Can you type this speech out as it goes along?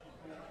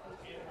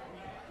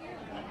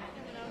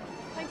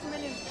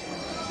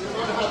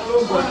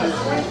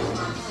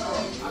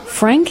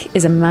Frank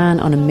is a man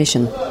on a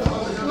mission.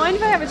 Mind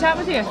if I have a chat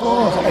with you?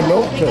 Oh, I'd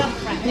love to.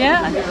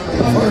 Yeah?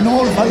 For an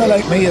old fella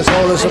like me, it's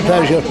always a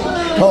pleasure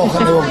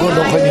talking to a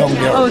good-looking young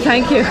girl. Oh,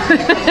 thank you.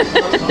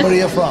 Where are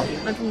you from?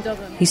 I'm from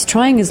Dublin. He's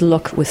trying his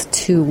luck with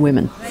two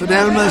women.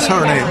 Fidelma is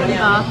her name,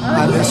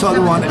 and this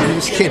other one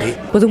is Kitty.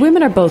 But the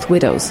women are both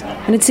widows,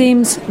 and it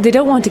seems they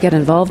don't want to get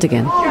involved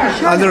again.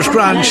 And there's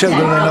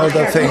grandchildren and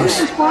other things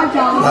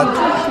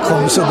that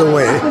comes to the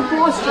way.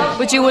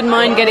 But you wouldn't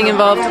mind getting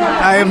involved?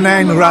 I have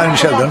 9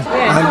 grandchildren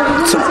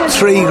and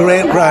 3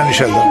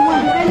 great-grandchildren.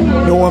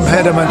 No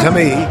impediment to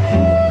me.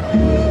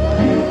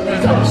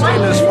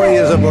 Still as free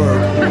as a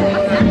bird.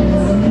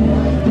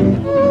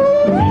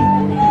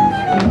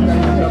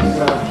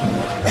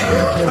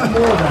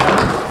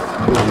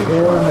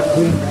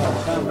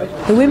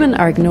 The women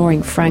are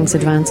ignoring Frank's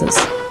advances.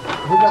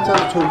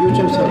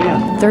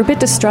 They're a bit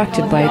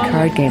distracted by a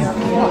card game.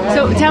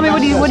 So tell me,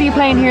 what are you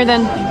playing here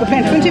then? We're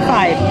playing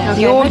 25. Okay.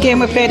 The old game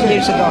we played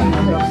years ago.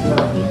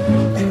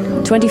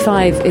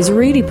 25 is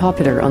really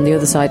popular on the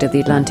other side of the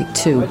Atlantic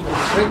too.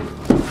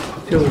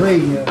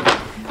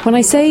 When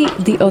I say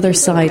the other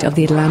side of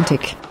the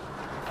Atlantic,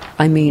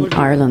 I mean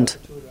Ireland.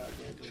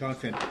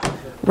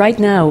 Right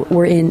now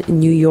we're in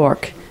New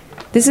York.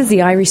 This is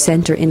the Irish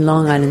Centre in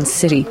Long Island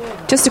City,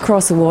 just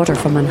across the water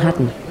from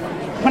Manhattan.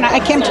 When I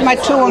came to my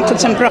 2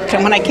 uncles in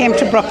Brooklyn, when I came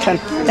to Brooklyn,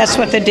 that's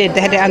what they did.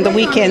 They had on the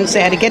weekends,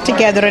 they had to get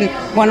together in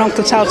one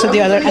uncle's house or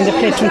the other, and they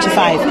played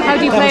 25. How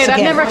do you play it?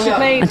 I've never actually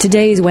played. And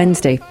today is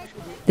Wednesday,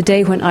 the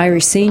day when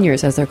Irish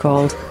seniors, as they're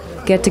called,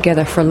 get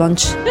together for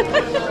lunch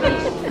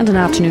and an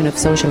afternoon of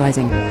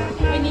socialising.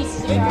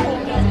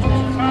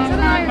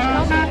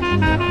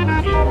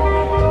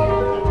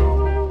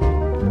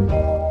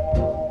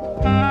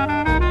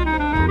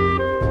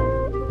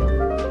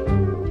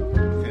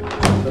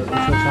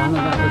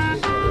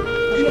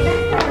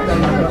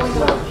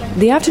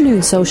 The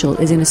afternoon social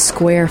is in a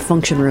square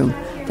function room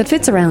that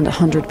fits around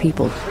 100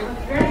 people.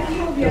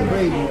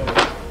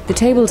 The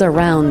tables are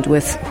round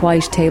with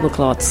white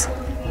tablecloths.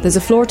 There's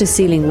a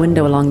floor-to-ceiling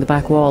window along the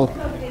back wall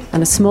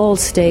and a small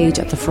stage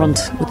at the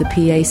front with a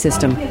PA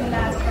system.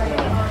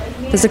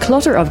 There's a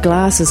clutter of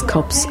glasses,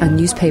 cups and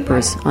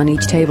newspapers on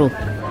each table.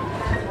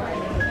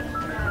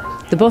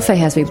 The buffet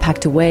has been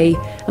packed away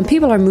and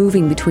people are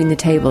moving between the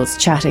tables,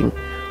 chatting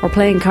or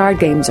playing card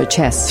games or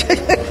chess.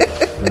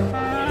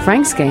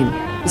 Frank's game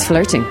is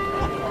flirting.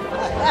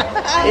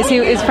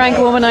 Is Frank a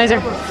womanizer?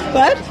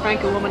 What? Is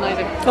Frank a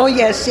womanizer? Oh,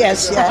 yes, yeah.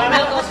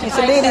 He's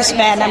a ladies'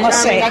 man, I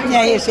must say.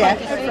 Yeah, he is, yeah.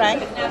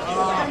 Frank.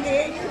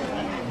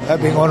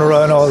 I've been going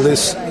around all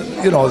this,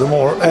 the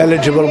more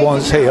eligible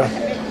ones here,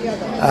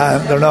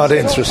 and they're not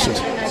interested.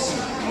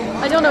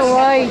 I don't know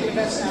why.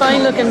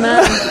 Fine-looking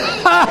man.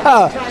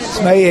 It's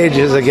my age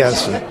is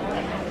against it.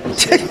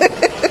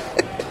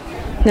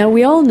 Now,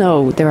 we all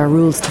know there are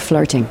rules to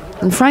flirting,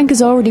 and Frank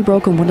has already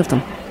broken one of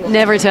them.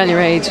 Never tell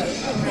your age.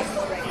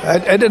 I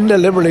didn't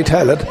deliberately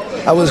tell it.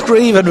 I was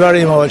grieving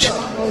very much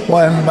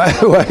when my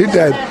wife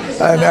died,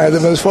 and I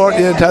was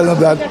fortunate to tell them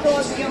that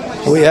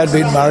we had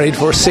been married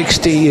for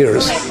 60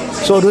 years.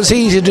 So it was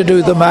easy to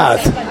do the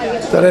math,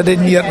 that I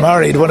didn't get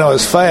married when I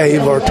was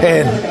 5 or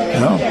 10,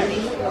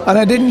 And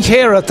I didn't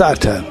care at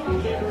that time.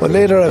 But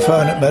later I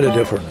found it made a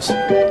difference.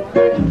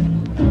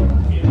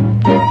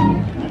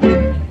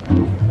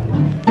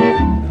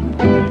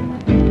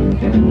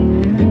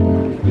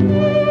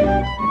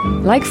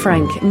 Like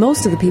Frank,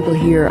 most of the people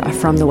here are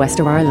from the west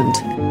of Ireland.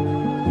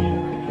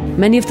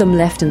 Many of them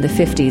left in the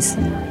 50s,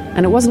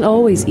 and it wasn't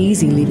always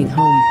easy leaving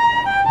home.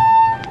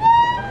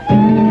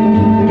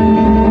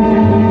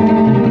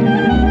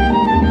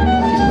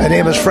 My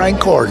name is Frank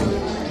Gordon.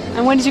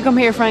 And when did you come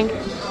here, Frank?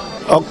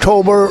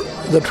 October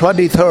the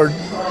 23rd,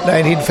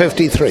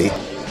 1953.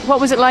 What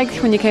was it like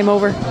when you came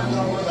over?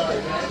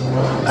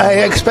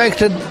 I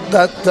expected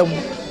that the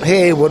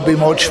pay would be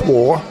much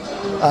more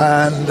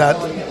and that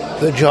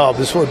the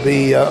jobs would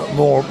be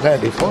more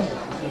plentiful.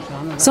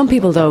 Some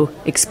people, though,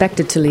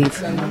 expected to leave.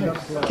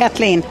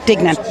 Kathleen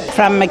Dignan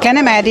from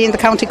Glenamady in the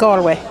County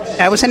Galway.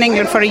 I was in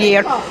England for a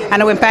year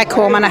and I went back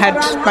home and I had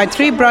my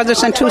 3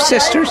 brothers and 2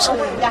 sisters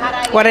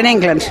were in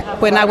England.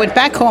 When I went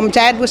back home,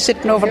 Dad was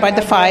sitting over by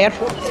the fire.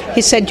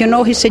 He said, you're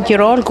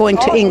all going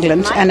to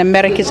England and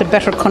America's a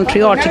better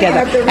country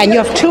altogether. And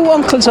you have 2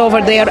 uncles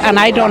over there and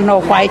I don't know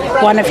why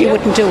one of you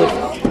wouldn't do it.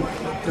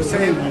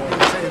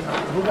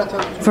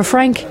 For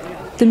Frank,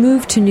 the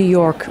move to New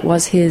York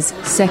was his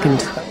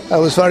second. I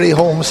was very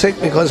homesick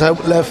because I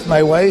left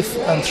my wife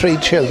and 3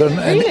 children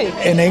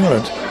in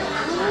England.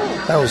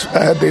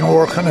 I had been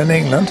working in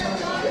England.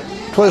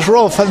 It was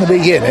rough in the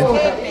beginning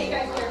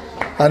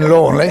and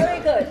lonely.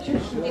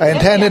 I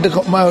intended to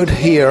come out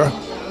here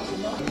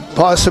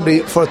possibly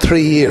for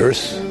 3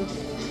 years,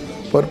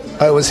 but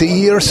I was a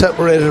year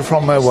separated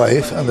from my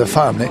wife and the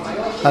family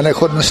and I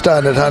couldn't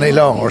stand it any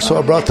longer, so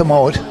I brought them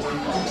out.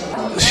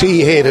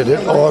 She hated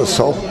it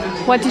also.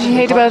 What did you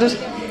hate about it?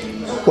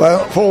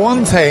 Well, for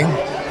one thing,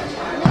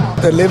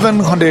 the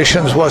living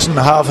conditions wasn't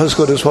half as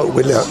good as what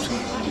we lived.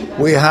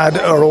 We had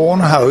our own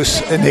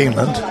house in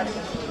England,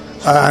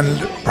 And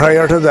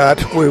prior to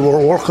that, we were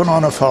working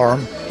on a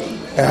farm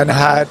and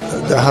had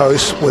the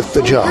house with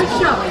the job.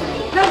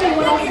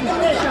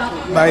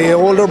 My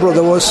older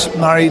brother was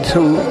married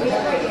to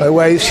my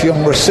wife's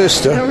younger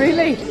sister. Oh,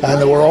 really? And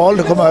they were all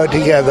to come out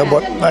together,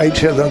 but my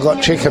children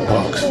got chicken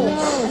pox.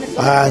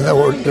 And they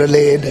were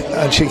delayed,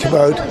 and she came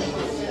out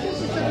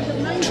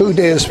 2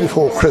 days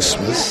before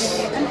Christmas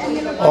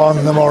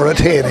on the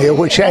Mauritania,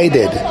 which I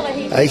did.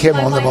 I came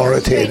on the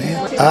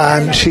Mauritania,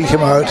 and she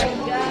came out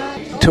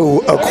to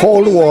a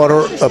cold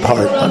water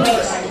apartment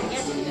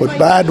with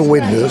bad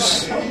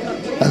windows,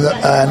 and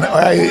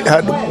I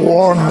had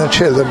warned the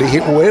children to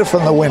keep away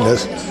from the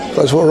windows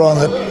because we're on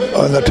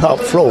the top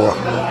floor,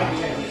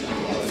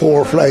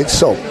 4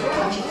 flights up.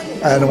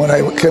 And when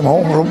I came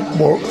home from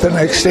work the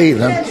next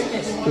evening,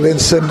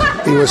 Vincent,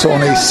 he was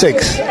only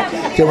 6,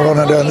 came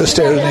running down the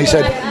stairs and he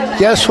said,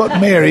 "Guess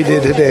what Mary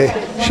did today?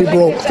 She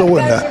broke the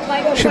window.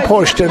 She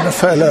pushed it and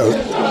fell out."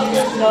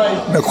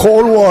 In a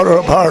cold water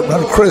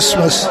apartment,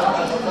 Christmas,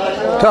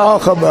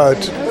 talk about...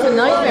 It's a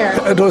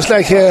nightmare. It was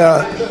like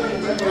a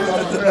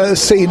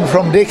scene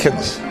from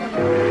Dickens.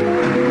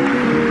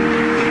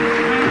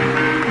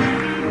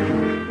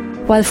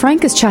 While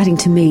Frank is chatting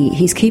to me,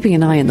 he's keeping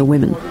an eye on the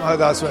women. Oh,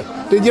 that's right.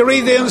 Did you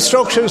read the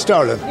instructions,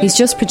 darling? He's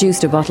just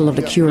produced a bottle of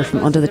liqueur from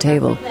under the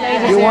table,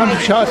 You want a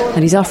shot?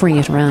 and he's offering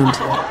it round.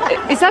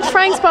 Is that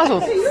Frank's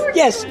bottle?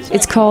 Yes.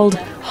 It's called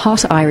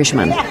Hot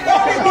Irishman. Is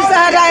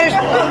that Irish?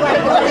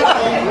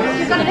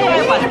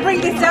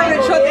 Bring this down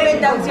and shut the lid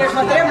downstairs,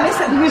 what they're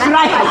missing. Who's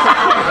right?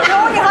 The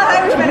only hot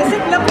Irishman is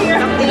sitting up here. I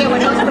don't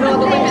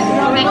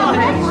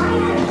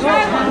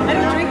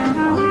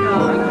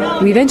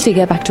drink. We eventually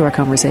get back to our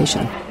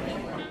conversation.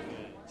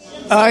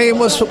 I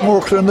was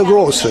working in the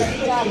grocery,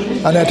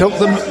 and I took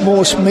the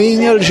most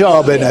menial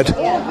job in it,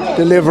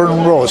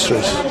 delivering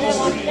groceries.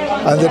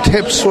 And the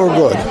tips were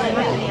good.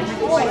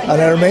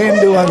 And I remained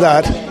doing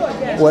that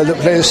while the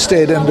place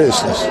stayed in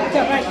business.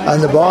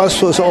 And the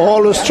boss was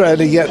always trying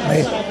to get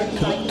me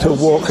to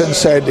work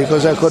inside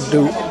because I could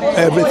do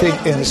everything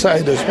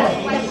inside as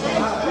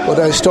well. But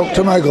I stuck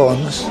to my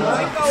guns.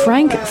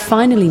 Frank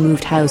finally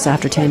moved house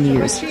after 10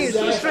 years.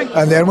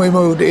 And then we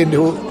moved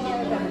into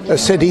a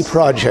city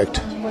project.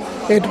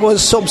 It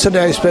was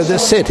subsidised by the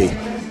city.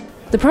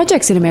 The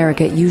projects in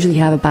America usually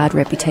have a bad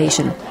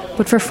reputation,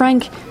 but for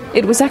Frank,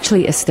 it was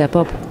actually a step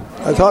up.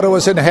 I thought I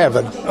was in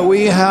heaven.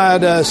 We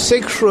had a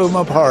 6-room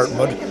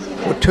apartment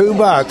with 2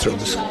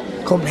 bathrooms,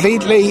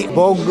 completely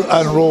bug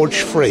and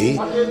roach free,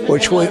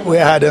 which we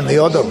had in the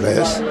other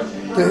place.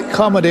 The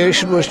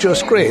accommodation was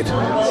just great.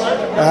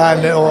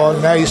 And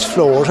nice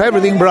floors,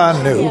 everything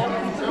brand new.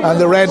 And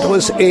the rent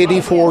was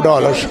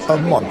 $84 a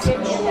month.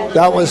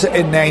 That was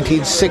in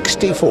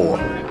 1964.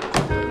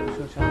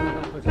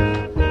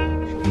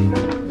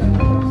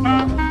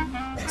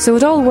 So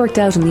it all worked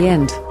out in the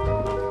end.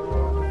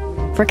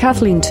 For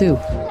Kathleen too.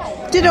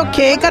 Did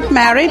okay, got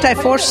married. I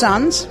have 4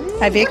 sons.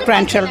 I have 8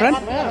 grandchildren.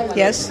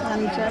 Yes.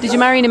 And, Did you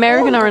marry an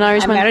American or an I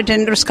Irishman? married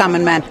in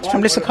Roscommon, man.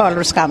 From Lissacaul,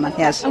 Roscommon,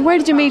 yes. And where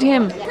did you meet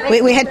him?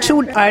 We had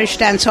 2 Irish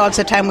dance halls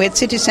at the time. We had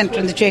City Centre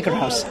and the Jager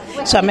House.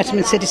 So I met him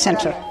in City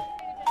Centre.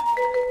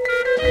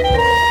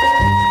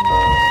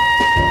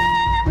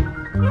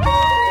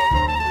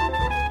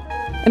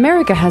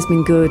 America has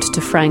been good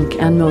to Frank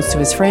and most of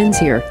his friends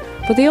here,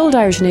 but the old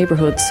Irish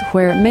neighbourhoods,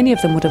 where many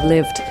of them would have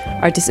lived,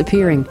 are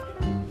disappearing.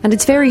 And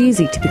it's very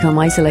easy to become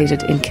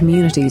isolated in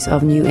communities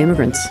of new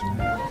immigrants.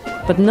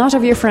 But not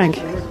of your Frank.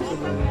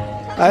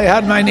 I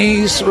had my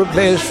knees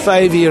replaced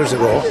 5 years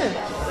ago.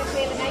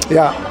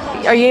 Yeah.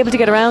 Are you able to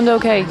get around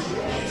okay?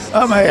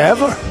 Am I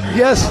ever?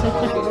 Yes.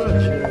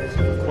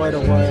 Quite a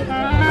while.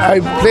 I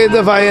played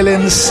the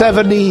violin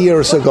 70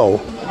 years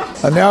ago,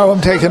 and now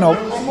I'm taking up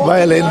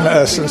violin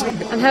lessons.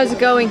 And how's it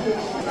going?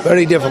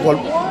 Very difficult,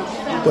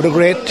 but a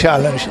great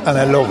challenge, and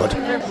I love it.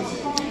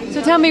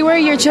 So tell me, where are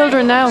your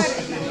children now?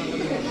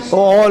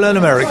 All in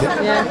America.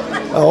 Yeah.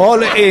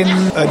 All in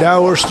an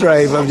hour's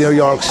drive of New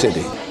York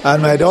City.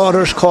 And my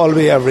daughters call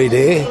me every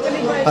day,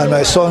 and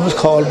my sons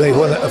call me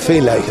when I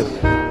feel like it.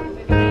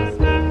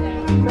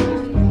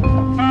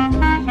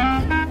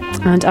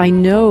 And I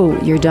know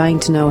you're dying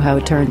to know how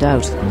it turned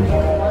out.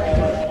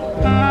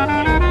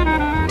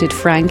 Did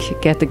Frank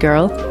get the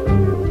girl?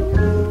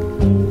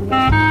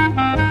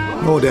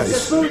 No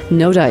dice.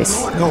 No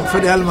dice. No,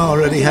 Fidelma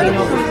already had a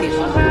boyfriend.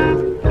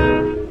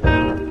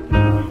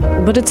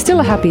 But it's still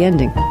a happy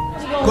ending.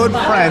 Good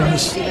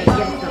friends,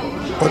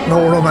 but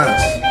no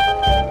romance.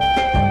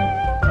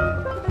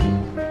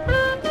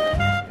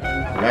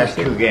 Last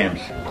 2 games.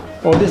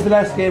 Oh, this is the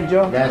last game,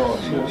 Joe? That's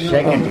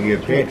second you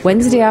played.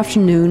 Wednesday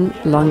afternoon,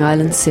 Long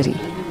Island City.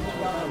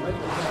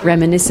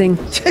 Reminiscing,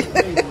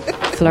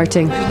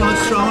 flirting, Not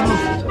strong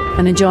enough.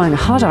 and enjoying a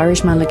hot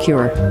Irishman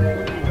liqueur.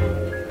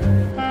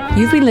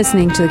 You've been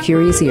listening to A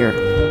Curious Ear.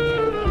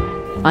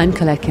 I'm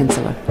Colette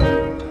Kinsella.